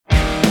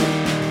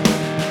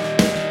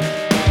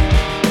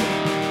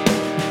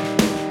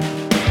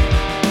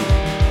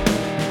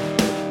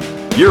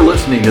You're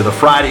listening to the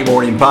Friday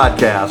Morning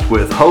Podcast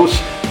with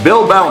hosts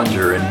Bill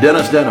Ballinger and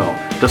Dennis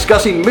Deno,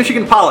 discussing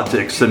Michigan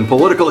politics and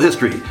political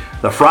history.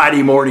 The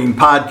Friday Morning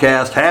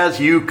Podcast has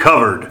you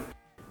covered.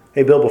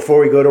 Hey, Bill, before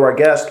we go to our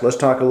guest, let's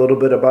talk a little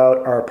bit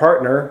about our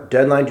partner,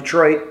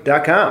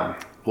 DeadlineDetroit.com.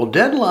 Well,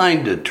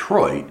 Deadline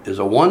Detroit is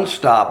a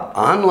one-stop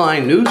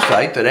online news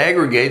site that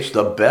aggregates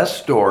the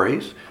best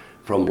stories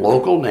from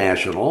local,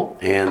 national,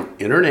 and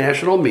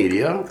international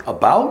media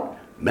about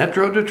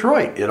Metro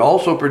Detroit. It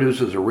also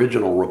produces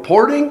original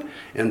reporting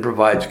and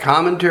provides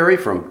commentary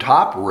from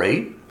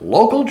top-rate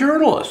local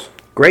journalists.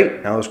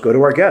 Great. Now let's go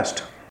to our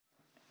guest.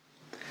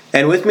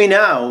 And with me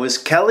now is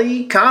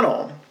Kelly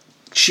Connell.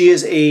 She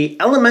is a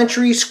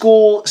elementary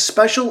school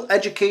special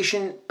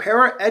education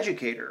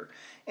paraeducator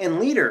and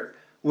leader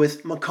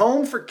with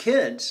Macomb for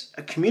Kids,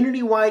 a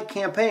community-wide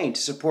campaign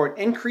to support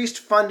increased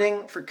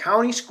funding for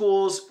county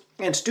schools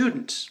and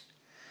students.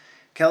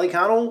 Kelly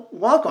Connell,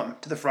 welcome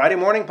to the Friday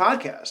Morning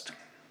Podcast.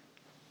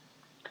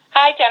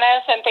 Hi,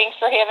 Dennis, and thanks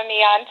for having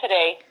me on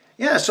today.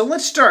 Yeah, so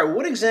let's start.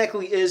 What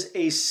exactly is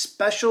a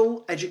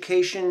special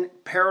education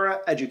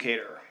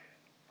paraeducator?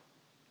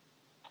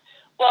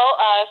 Well,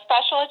 a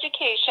special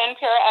education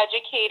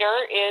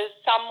paraeducator is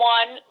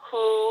someone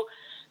who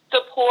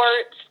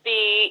supports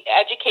the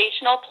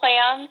educational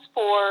plans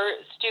for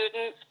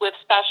students with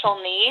special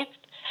needs.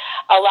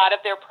 A lot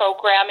of their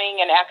programming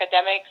and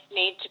academics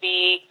need to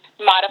be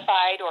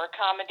modified or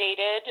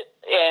accommodated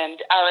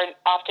and are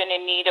often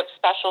in need of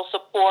special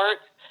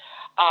support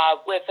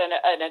with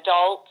an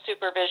adult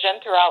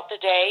supervision throughout the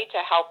day to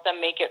help them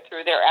make it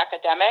through their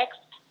academics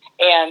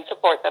and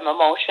support them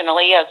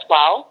emotionally as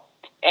well.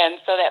 And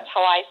so that's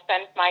how I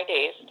spend my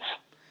days.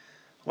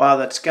 Wow,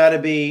 that's got to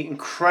be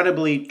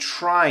incredibly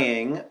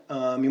trying.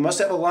 You must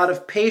have a lot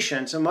of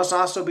patience. It must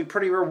also be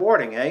pretty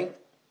rewarding, eh?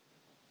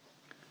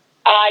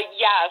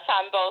 Yes,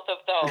 on both of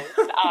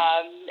those.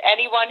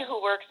 Anyone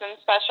who works in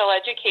special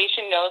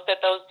education knows that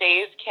those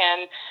days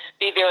can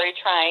be very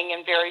trying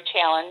and very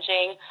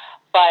challenging.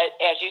 But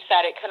as you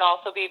said, it can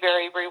also be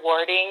very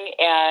rewarding,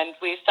 and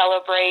we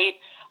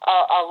celebrate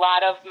a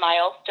lot of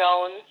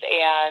milestones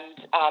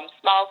and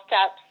small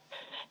steps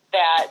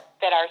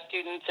that our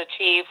students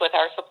achieve with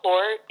our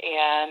support,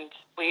 and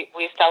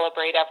we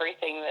celebrate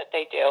everything that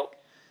they do.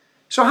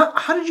 So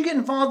how did you get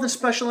involved in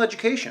special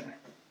education?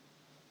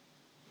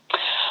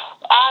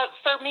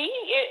 For me,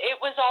 it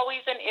was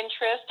always an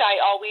interest. I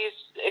always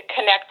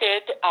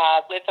connected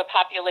with the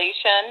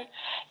population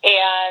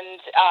and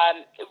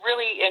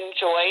really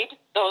enjoyed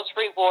those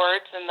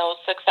rewards and those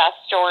success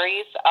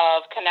stories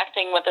of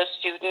connecting with a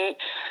student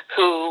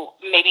who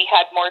maybe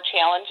had more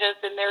challenges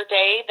in their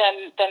day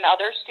than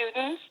other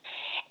students.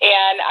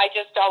 And I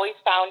just always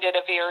found it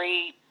a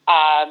very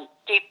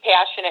deep,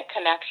 passionate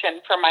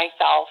connection for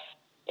myself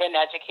in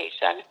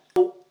education.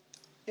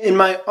 In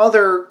my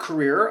other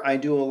career, I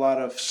do a lot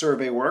of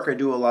survey work. I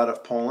do a lot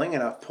of polling,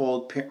 and I've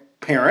polled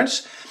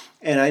parents.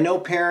 And I know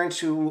parents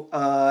who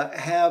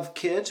have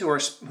kids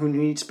who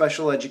need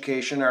special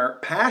education are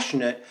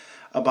passionate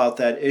about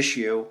that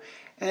issue.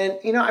 And,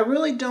 I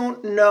really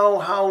don't know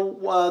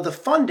how the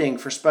funding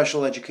for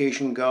special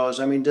education goes.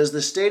 I mean, does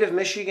the state of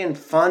Michigan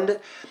fund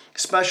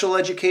special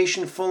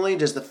education fully?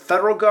 Does the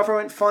federal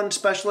government fund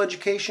special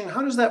education?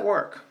 How does that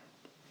work?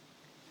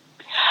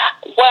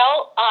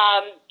 Well,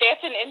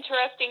 that's an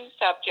interesting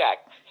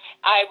subject.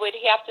 I would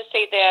have to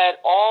say that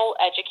all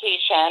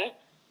education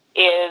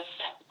is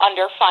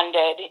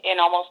underfunded in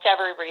almost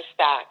every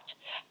respect,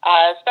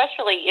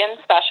 especially in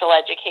special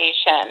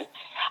education.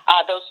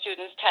 Those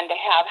students tend to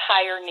have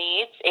higher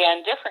needs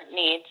and different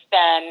needs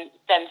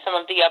than some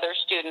of the other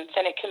students,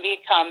 and it can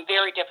become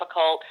very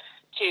difficult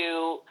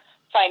to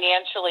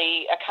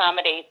financially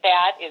accommodate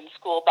that in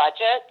school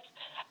budgets.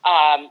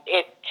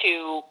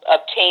 To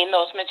obtain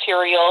those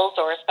materials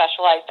or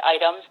specialized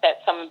items that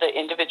some of the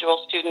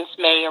individual students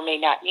may or may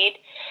not need.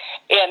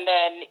 And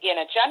then in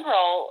a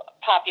general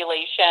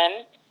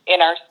population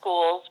in our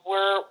schools,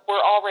 we're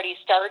already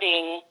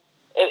starting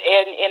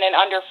in an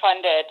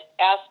underfunded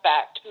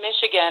aspect.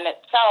 Michigan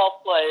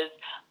itself was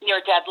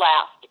near dead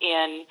last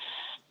in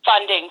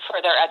funding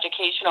for their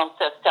educational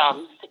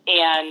systems.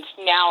 And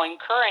now in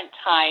current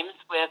times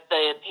with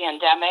the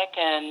pandemic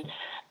and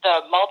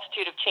the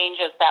multitude of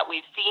changes that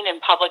we've seen in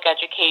public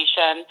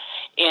education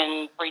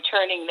in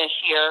returning this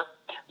year,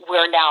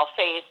 we're now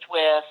faced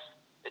with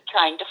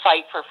trying to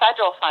fight for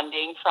federal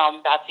funding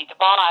from Betsy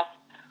DeVos,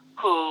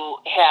 who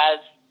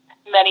has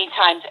many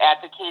times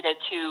advocated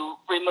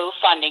to remove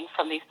funding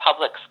from these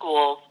public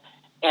schools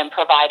and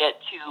provide it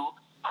to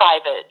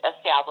private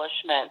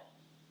establishments.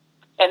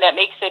 And that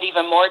makes it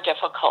even more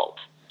difficult.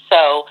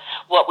 So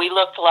what we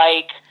looked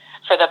like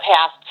for the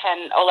past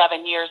 10,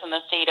 11 years in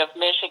the state of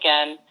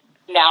Michigan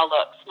now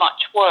looks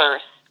much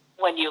worse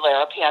when you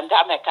layer a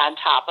pandemic on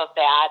top of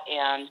that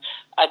and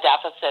a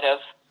deficit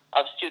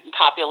of student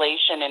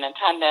population and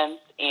attendance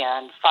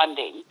and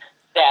funding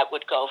that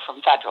would go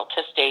from federal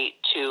to state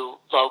to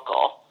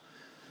local.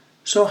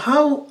 So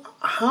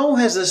how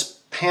has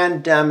this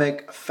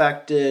pandemic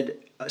affected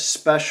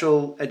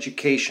special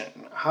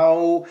education?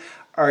 How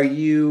are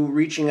you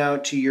reaching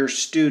out to your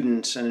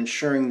students and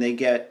ensuring they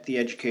get the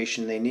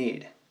education they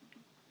need?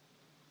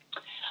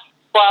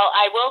 Well,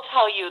 I will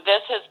tell you,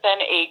 this has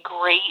been a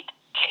great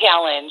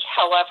challenge.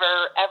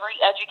 However, every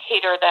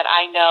educator that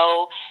I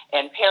know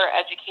and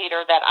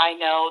paraeducator that I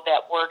know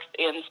that works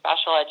in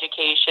special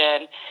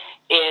education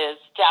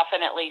is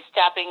definitely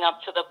stepping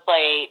up to the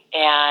plate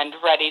and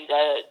ready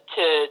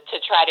to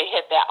try to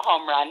hit that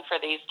home run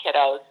for these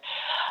kiddos.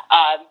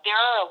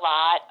 There are a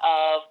lot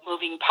of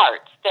moving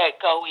parts that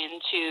go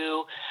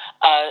into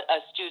a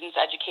student's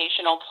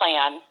educational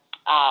plan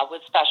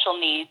with special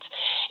needs.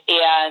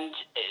 And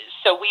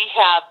so we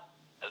have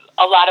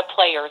a lot of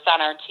players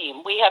on our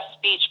team. We have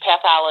speech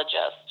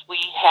pathologists. We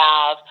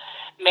have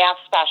math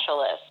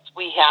specialists.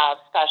 We have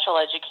special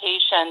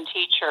education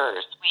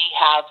teachers. We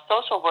have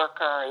social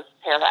workers,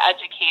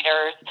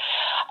 paraeducators,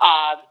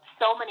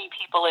 so many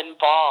people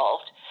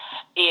involved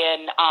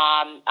in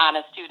on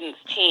a student's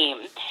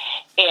team.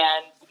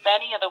 And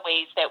many of the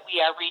ways that we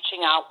are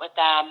reaching out with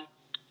them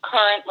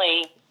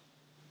currently,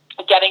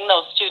 getting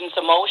those students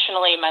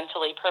emotionally,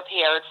 mentally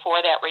prepared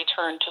for that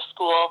return to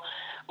school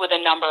with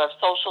a number of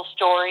social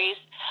stories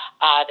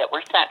that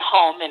were sent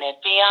home in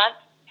advance,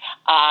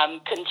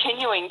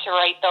 continuing to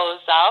write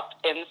those up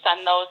and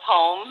send those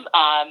home,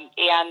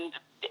 and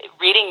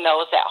reading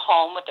those at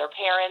home with their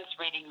parents,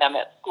 reading them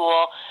at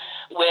school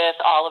with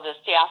all of the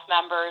staff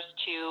members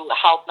to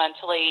help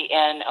mentally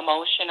and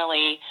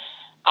emotionally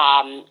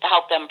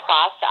help them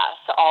process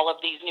all of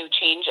these new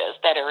changes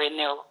that are in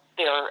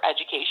their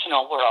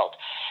educational world.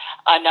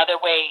 Another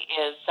way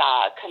is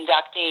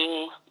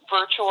conducting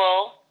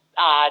virtual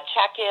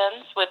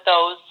check-ins with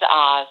those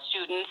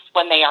students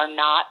when they are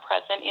not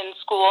present in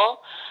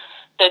school.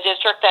 The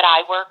district that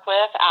I work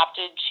with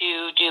opted to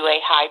do a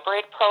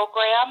hybrid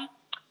program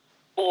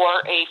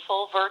or a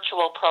full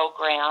virtual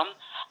program,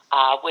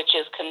 which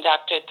is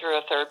conducted through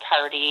a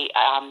third-party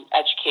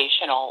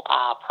educational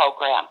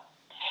program.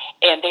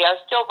 And they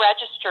are still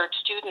registered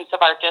students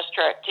of our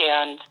district,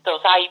 and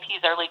those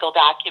IEPs are legal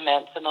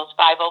documents, and those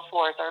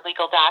 504s are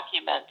legal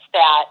documents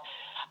that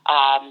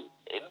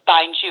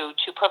bind you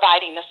to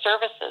providing the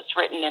services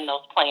written in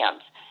those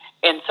plans.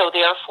 And so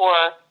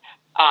therefore,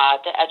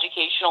 the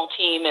educational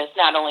team is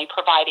not only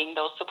providing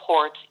those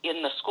supports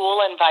in the school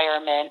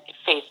environment,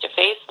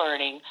 face-to-face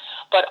learning,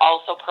 but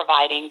also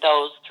providing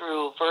those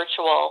through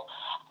virtual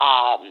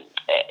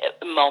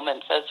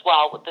moments as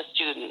well with the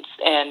students,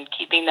 and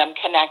keeping them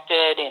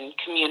connected and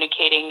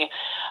communicating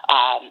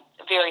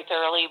very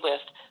thoroughly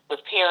with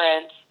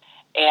parents,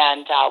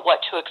 and what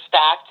to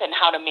expect and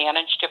how to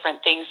manage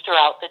different things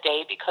throughout the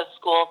day, because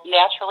school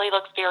naturally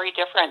looks very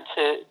different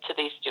to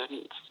these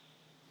students.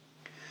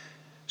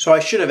 So I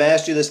should have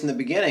asked you this in the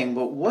beginning,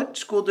 but what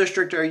school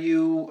district are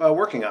you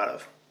working out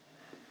of?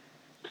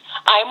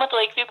 I'm with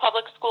Lakeview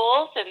Public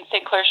Schools in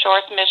St. Clair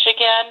Shores,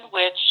 Michigan,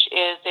 which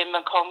is in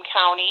Macomb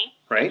County,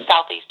 right,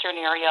 southeastern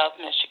area of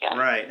Michigan.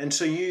 Right. And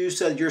so you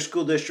said your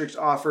school district's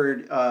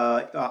offered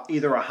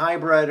either a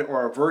hybrid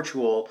or a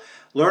virtual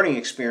learning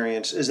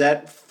experience. Is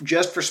that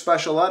just for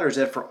special ed, or is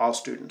that for all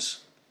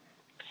students?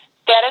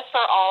 That is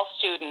for all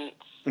students.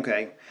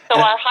 Okay. So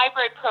our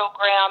hybrid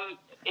program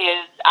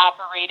is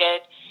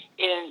operated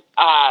in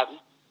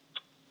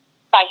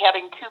by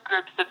having two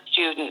groups of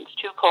students,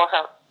 two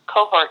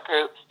cohort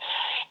groups,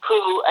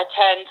 who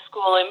attend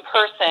school in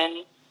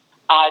person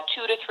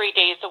 2 to 3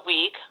 days a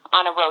week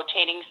on a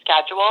rotating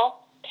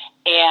schedule.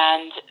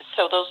 And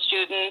so those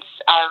students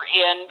are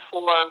in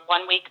for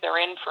 1 week, they're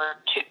in for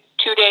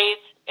two days,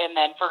 and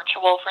then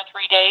virtual for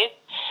 3 days.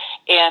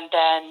 And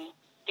then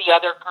the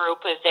other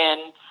group is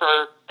in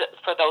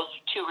for those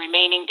 2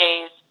 remaining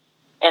days,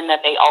 and then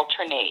they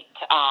alternate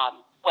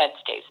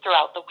Wednesdays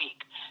throughout the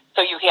week.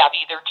 So you have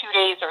either 2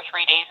 days or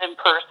 3 days in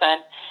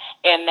person,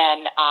 and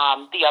then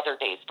the other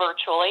days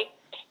virtually.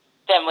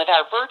 Then with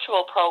our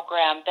virtual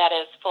program, that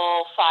is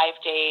full 5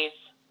 days,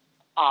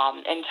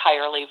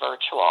 entirely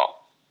virtual.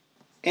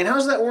 And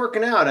how's that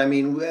working out? I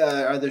mean,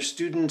 are the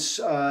students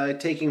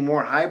taking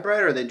more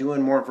hybrid? Are they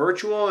doing more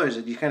virtual? Or is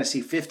it you kind of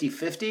see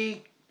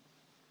 50-50?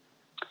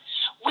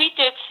 We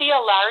did see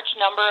a large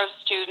number of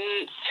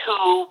students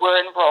who were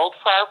enrolled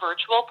for our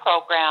virtual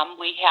program.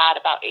 We had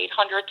about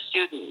 800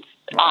 students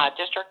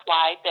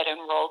district-wide that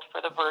enrolled for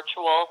the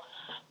virtual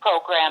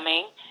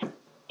programming,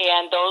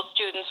 and those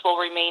students will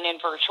remain in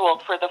virtual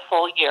for the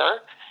full year.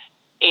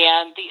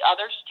 And the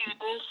other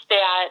students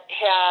that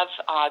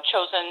have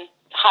chosen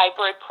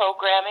hybrid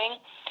programming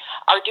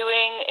are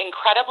doing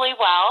incredibly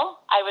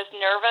well. I was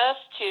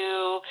nervous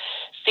to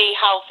see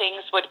how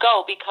things would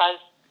go because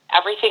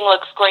everything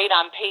looks great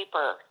on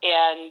paper,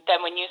 and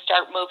then when you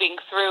start moving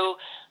through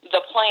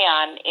the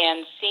plan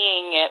and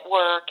seeing it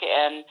work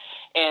and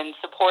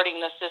supporting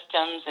the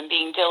systems and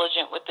being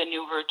diligent with the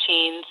new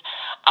routines,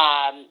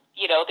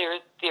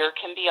 there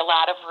can be a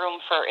lot of room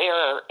for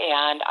error.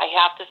 And I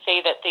have to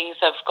say that things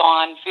have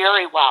gone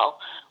very well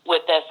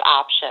with this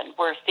option.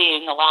 We're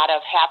seeing a lot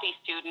of happy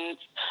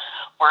students.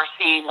 We're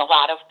seeing a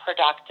lot of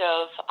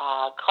productive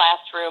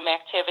classroom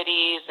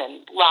activities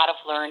and a lot of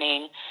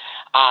learning.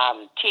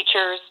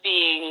 Teachers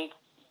being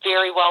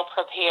very well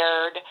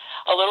prepared,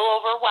 a little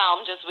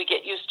overwhelmed as we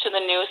get used to the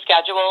new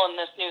schedule and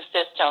this new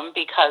system,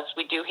 because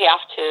we do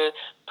have to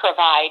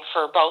provide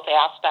for both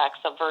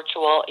aspects of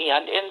virtual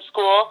and in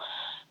school.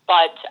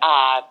 But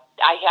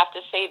I have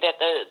to say that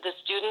the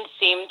students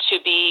seem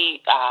to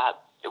be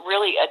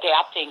really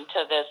adapting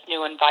to this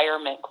new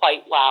environment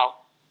quite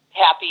well.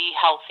 Happy,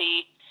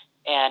 healthy,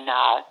 and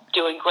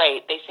doing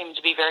great. They seem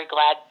to be very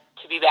glad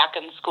to be back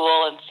in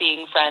school and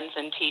seeing friends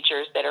and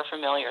teachers that are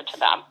familiar to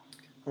them.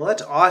 Well,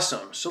 that's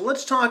awesome. So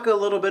let's talk a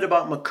little bit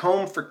about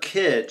Macomb for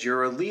Kids.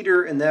 You're a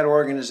leader in that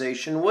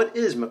organization. What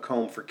is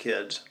Macomb for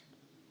Kids?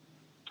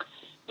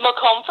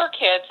 Macomb for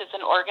Kids is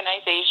an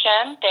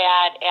organization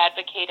that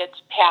advocated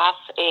to pass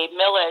a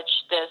millage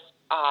this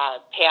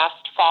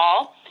past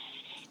fall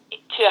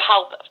to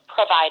help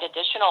provide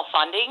additional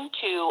funding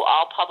to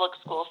all public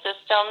school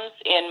systems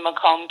in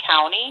Macomb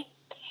County.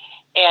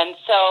 And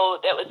so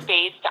that was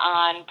based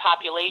on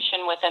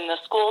population within the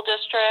school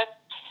district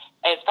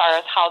as far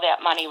as how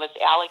that money was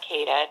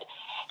allocated.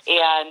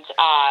 And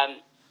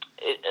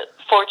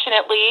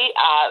fortunately,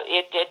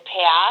 it did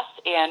pass,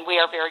 and we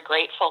are very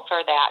grateful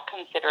for that,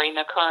 considering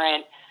the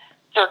current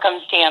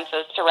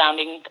circumstances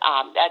surrounding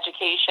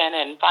education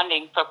and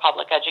funding for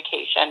public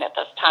education at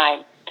this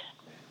time.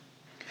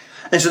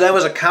 And so that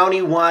was a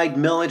county-wide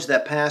millage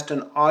that passed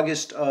in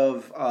August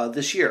of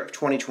this year, of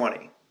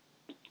 2020.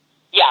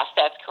 Yes,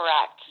 that's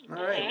correct.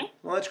 All right. Mm-hmm.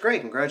 Well, that's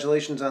great.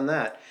 Congratulations on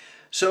that.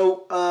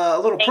 So a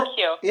little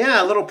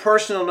a little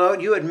personal note.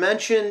 You had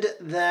mentioned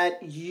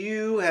that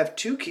you have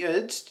two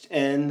kids,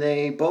 and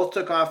they both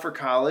took off for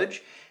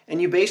college,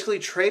 and you basically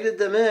traded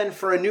them in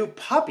for a new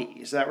puppy.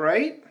 Is that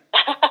right?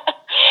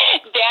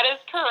 That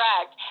is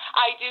correct.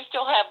 I do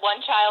still have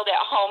one child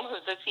at home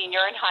who's a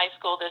senior in high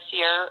school this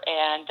year,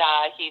 and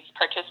he's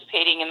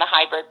participating in the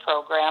hybrid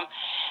program.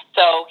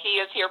 So he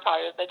is here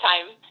part of the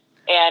time.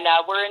 And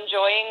we're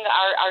enjoying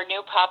our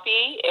new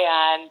puppy,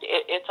 and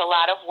it's a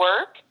lot of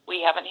work.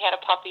 We haven't had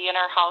a puppy in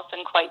our house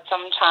in quite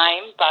some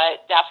time,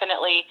 but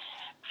definitely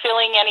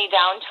filling any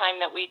downtime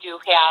that we do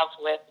have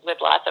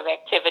with lots of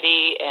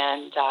activity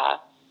and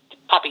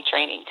puppy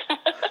training.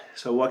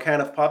 So what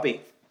kind of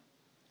puppy?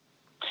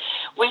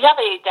 We have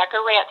a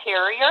Decker Rat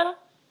Terrier,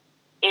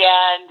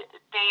 and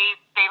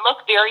they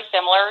look very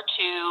similar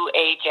to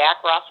a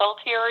Jack Russell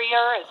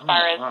Terrier as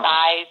far as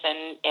size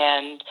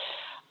and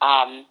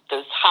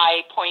those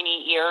high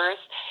pointy ears,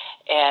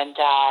 and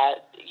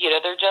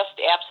they're just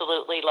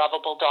absolutely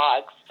lovable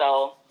dogs.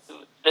 So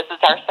this is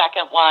our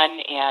second one,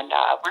 and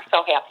we're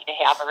so happy to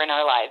have her in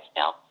our lives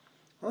now.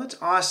 Well, that's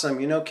awesome.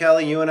 You know,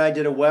 Kelly, you and I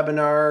did a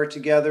webinar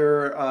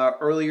together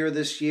earlier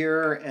this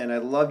year, and I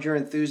loved your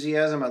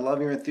enthusiasm. I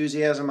love your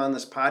enthusiasm on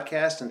this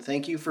podcast, and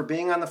thank you for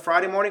being on the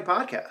Friday Morning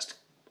Podcast.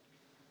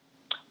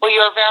 Well,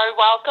 you're very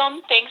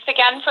welcome. Thanks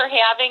again for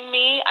having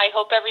me. I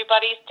hope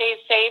everybody stays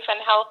safe and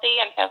healthy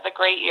and has a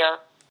great year.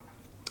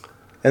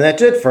 And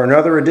that's it for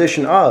another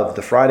edition of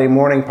the Friday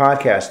Morning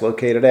Podcast,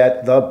 located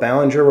at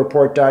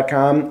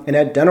theballingerreport.com and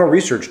at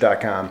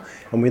dentalresearch.com.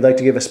 And we'd like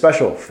to give a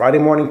special Friday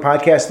Morning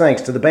Podcast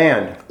thanks to the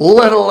band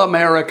Little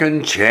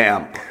American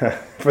Champ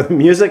for the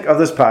music of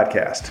this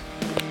podcast.